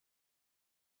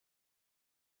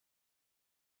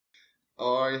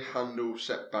I handle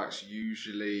setbacks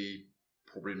usually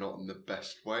probably not in the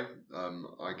best way.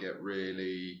 I get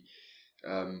really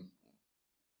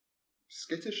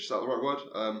skittish, is that the right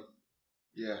word?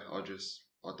 Yeah, I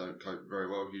don't cope very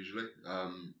well usually.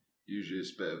 Usually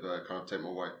it's a bit of a kind of take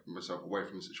myself away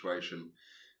from the situation.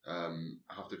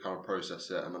 I have to kind of process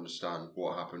it and understand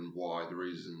what happened, why, the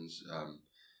reasons,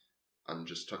 and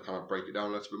just to kind of break it down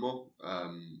a little bit more.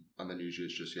 And then usually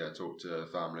it's just, talk to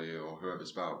family or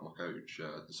whoever's about, my coach,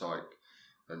 the psych,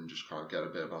 and just kind of get a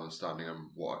bit of understanding on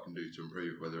what I can do to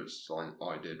improve, whether it's something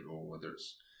I did or whether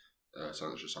it's something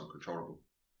that's just uncontrollable.